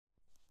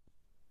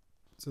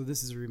So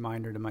this is a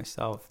reminder to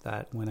myself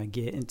that when I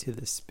get into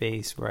the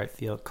space where I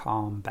feel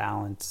calm,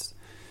 balance,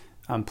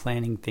 I'm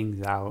planning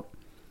things out.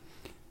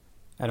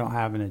 I don't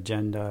have an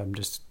agenda. I'm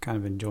just kind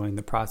of enjoying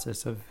the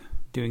process of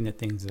doing the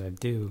things that I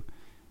do.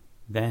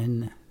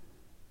 Then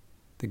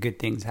the good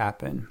things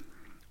happen.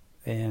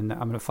 And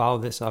I'm going to follow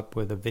this up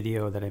with a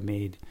video that I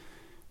made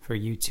for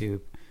YouTube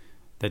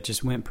that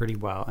just went pretty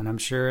well. And I'm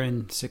sure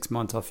in 6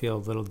 months I'll feel a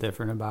little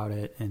different about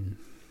it.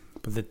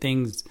 But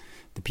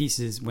the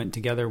pieces went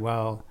together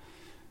well.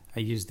 I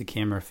used the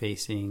camera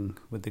facing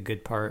with the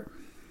good part.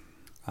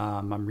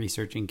 I'm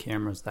researching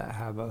cameras that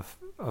have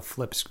a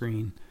flip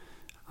screen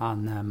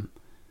on them.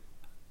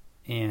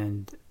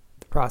 And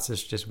the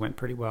process just went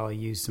pretty well. I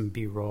used some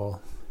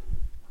B-roll.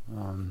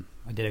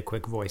 I did a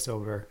quick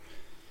voiceover.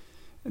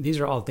 These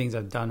are all things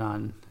I've done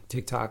on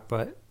TikTok,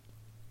 but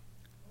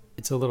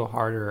it's a little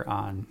harder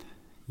on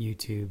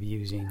YouTube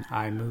using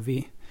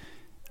iMovie.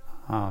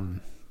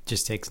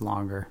 Just takes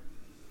longer.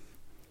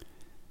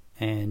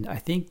 And I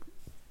think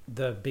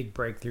the big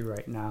breakthrough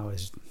right now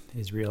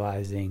is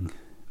realizing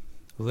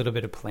a little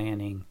bit of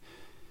planning,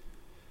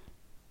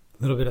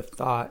 a little bit of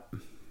thought, a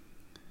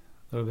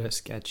little bit of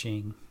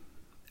sketching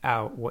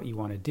out what you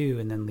want to do,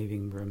 and then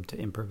leaving room to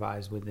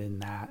improvise within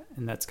that.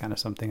 And that's kind of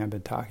something I've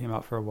been talking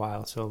about for a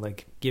while. So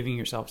like giving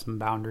yourself some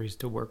boundaries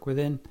to work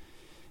within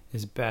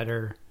is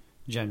better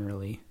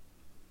generally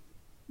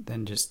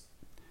than just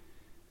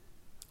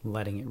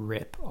letting it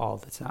rip all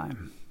the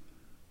time.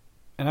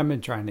 And I've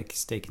been trying to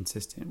stay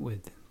consistent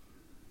with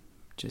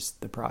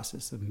just the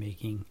process of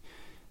making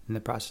and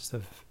the process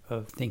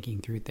of thinking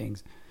through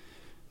things.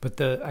 But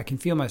I can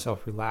feel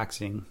myself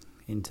relaxing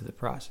into the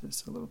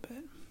process a little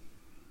bit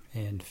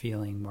and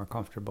feeling more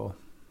comfortable.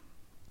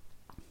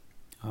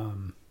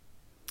 I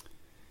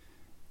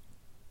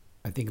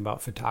think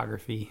about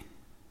photography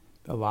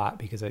a lot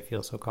because I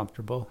feel so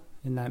comfortable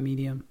in that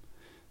medium.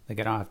 Like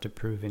I don't have to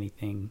prove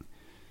anything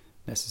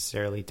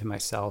necessarily to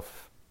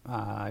myself.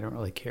 I don't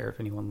really care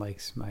if anyone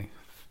likes my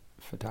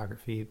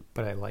photography,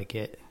 but I like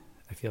it.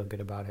 I feel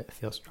good about it. I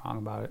feel strong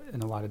about it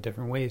in a lot of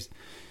different ways.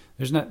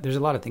 There's a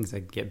lot of things I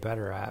could get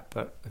better at,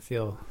 but I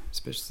feel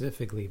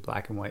specifically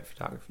black and white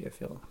photography I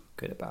feel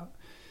good about.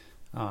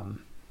 I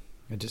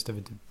just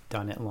haven't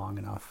done it long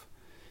enough.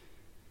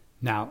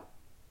 Now,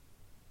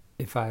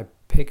 if I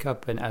pick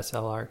up an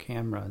SLR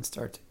camera and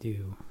start to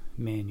do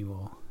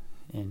manual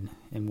and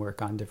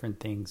work on different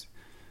things,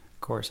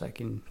 of course I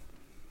can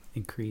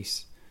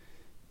increase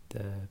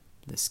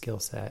the skill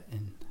set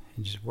and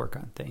just work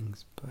on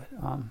things. But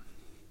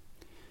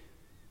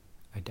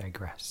I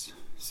digress.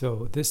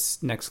 So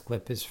this next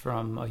clip is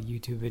from a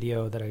YouTube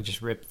video that I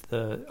just ripped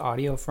the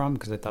audio from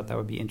because I thought that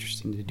would be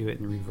interesting to do it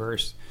in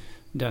reverse.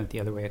 I've done it the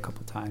other way a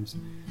couple times.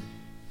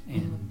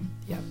 And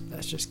yeah,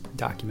 that's just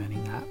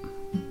documenting that.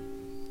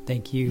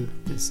 Thank you.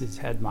 This is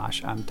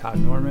Headmosh. I'm Todd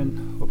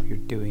Norman. Hope you're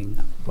doing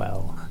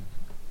well.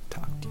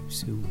 Talk to you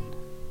soon.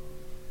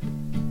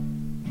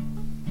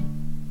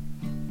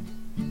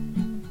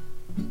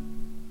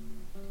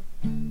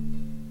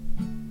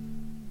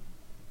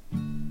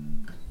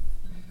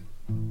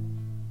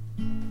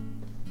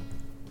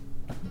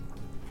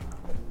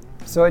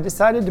 So I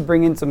decided to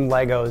bring in some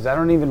Legos. I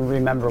don't even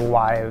remember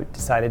why I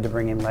decided to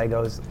bring in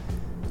Legos,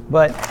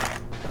 but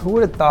who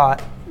would have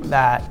thought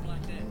that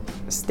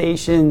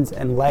stations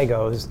and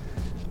Legos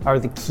are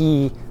the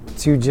key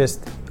to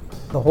just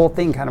the whole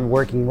thing kind of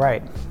working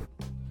right.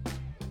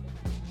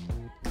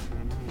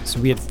 So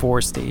we had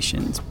 4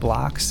 stations: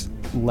 blocks,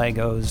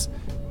 Legos,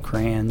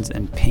 crayons,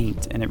 and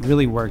paint, and it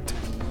really worked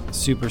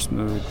super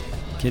smooth.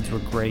 Kids were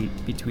great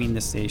between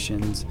the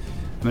stations.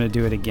 I'm going to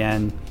do it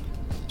again.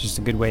 Just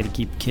a good way to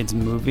keep kids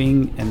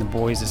moving, and the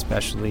boys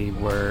especially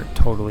were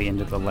totally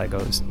into the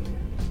Legos.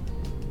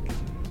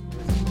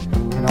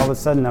 And all of a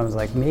sudden I was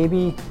like,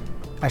 maybe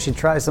I should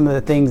try some of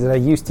the things that I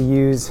used to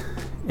use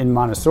in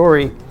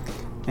Montessori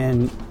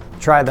and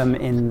try them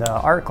in the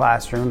art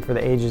classroom for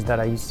the ages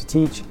that I used to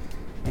teach.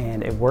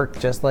 And it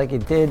worked just like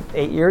it did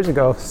 8 years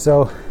ago.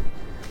 So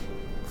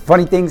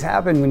funny things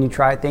happen when you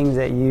try things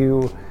that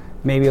you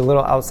maybe a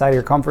little outside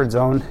your comfort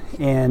zone.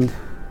 And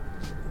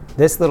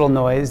this little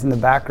noise in the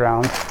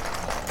background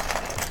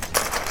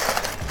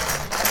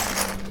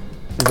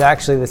is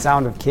actually the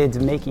sound of kids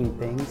making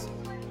things.